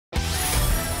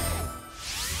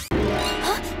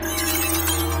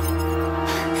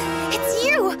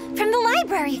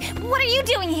What are you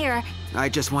doing here? I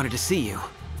just wanted to see you.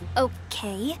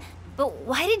 Okay, but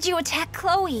why did you attack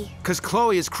Chloe? 'Cause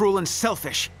Chloe is cruel and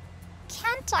selfish.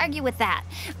 Can't argue with that.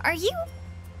 Are you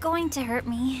going to hurt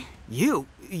me?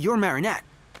 You're Marinette.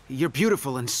 You're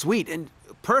beautiful and sweet and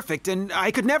perfect, and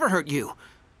I could never hurt you.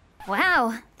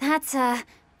 Wow, that's,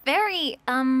 very,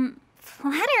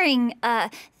 flattering.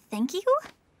 Thank you?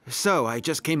 So, I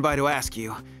just came by to ask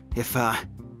you if,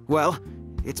 well,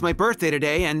 it's my birthday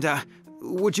today, and,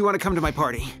 would you want to come to my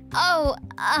party? Oh,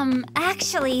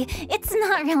 actually, it's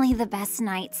not really the best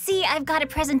night. See, I've got a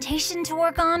presentation to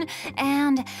work on,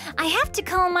 and I have to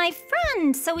call my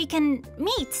friend so we can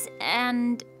meet,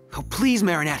 and... Oh, please,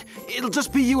 Marinette. It'll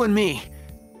just be you and me.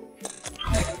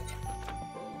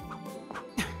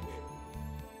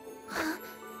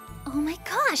 Oh my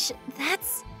gosh,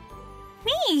 that's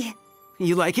me.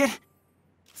 You like it?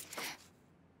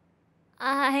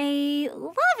 I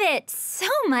love it so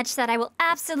much that I will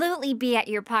absolutely be at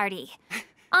your party.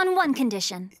 On one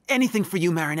condition. Anything for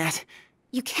you, Marinette.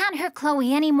 You can't hurt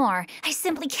Chloe anymore. I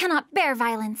simply cannot bear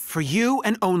violence. For you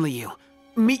and only you.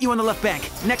 Meet you on the left bank,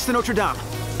 next to Notre Dame,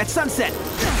 at sunset.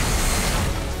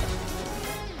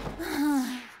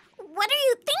 What are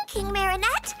you thinking,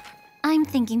 Marinette? I'm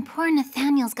thinking poor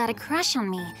Nathaniel's got a crush on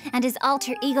me, and his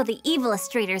alter ego, the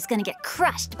Evillustrator, is gonna get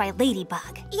crushed by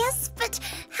Ladybug. Yes, but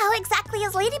how exactly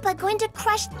is Ladybug going to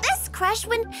crush this crush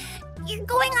when you're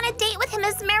going on a date with him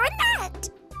as Marinette?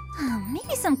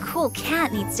 Maybe some cool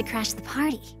cat needs to crash the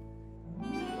party.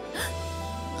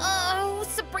 Oh,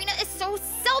 Sabrina is so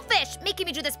selfish, making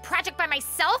me do this project by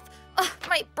myself. Oh,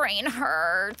 my brain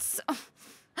hurts.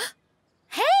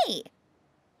 Hey!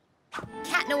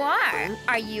 Cat Noir,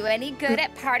 are you any good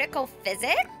at particle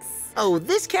physics? Oh,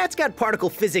 this cat's got particle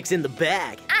physics in the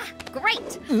bag. Ah, great.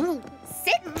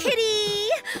 Sit, kitty.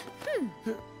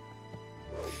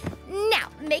 Now,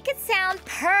 make it sound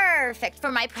perfect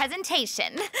for my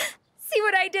presentation. See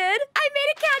what I did? I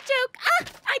made a cat joke. Ah,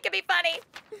 I can be funny.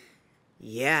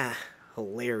 Yeah,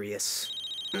 hilarious.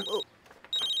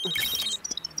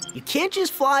 You can't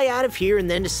just fly out of here and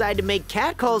then decide to make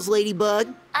cat calls,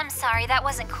 Ladybug. I'm sorry, that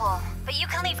wasn't cool. But you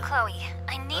can leave Chloe.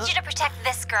 I need you to protect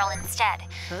this girl instead.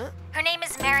 Her name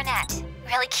is Marinette.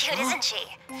 Really cute, isn't she?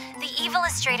 The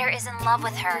Evillustrator is in love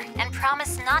with her and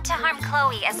promised not to harm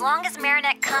Chloe as long as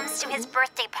Marinette comes to his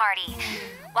birthday party.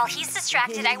 While he's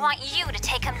distracted, I want you to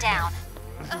take him down.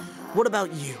 What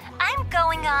about you? I'm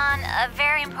going on a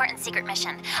very important secret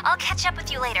mission. I'll catch up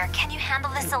with you later. Can you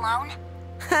handle this alone?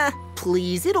 Ha,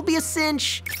 please, it'll be a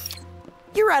cinch.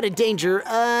 You're out of danger,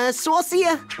 so I'll see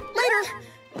ya later.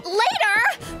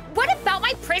 Later? What about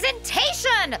my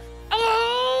presentation?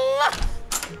 Oh!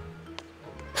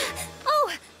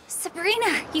 Oh,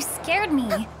 Sabrina, you scared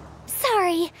me.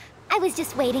 Sorry, I was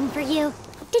just waiting for you.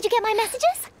 Did you get my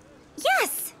messages?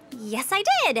 Yes, I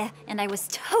did. And I was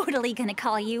totally gonna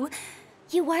call you.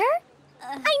 You were?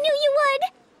 I knew you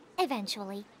would.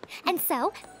 Eventually. And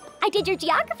so, I did your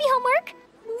geography homework.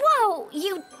 Whoa,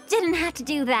 you didn't have to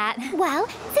do that. Well,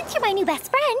 since you're my new best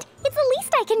friend, it's the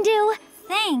least I can do.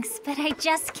 Thanks, but I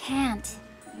just can't.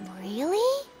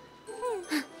 Really?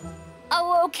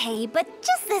 Oh, okay, but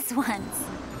just this once.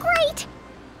 Great!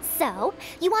 So,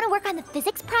 you want to work on the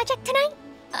physics project tonight?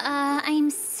 I'm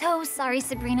so sorry,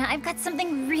 Sabrina. I've got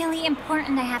something really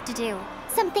important I have to do.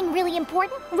 Something really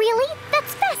important? Really?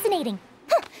 That's fascinating.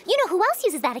 Huh. You know who else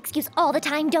uses that excuse all the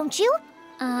time, don't you?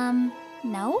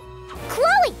 No?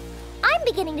 Chloe! I'm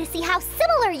beginning to see how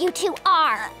similar you two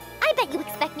are. I bet you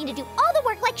expect me to do all the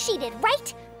work like she did,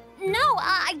 right? No,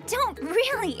 I don't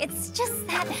really. It's just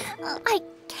that... I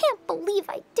can't believe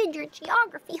I did your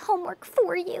geography homework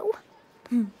for you.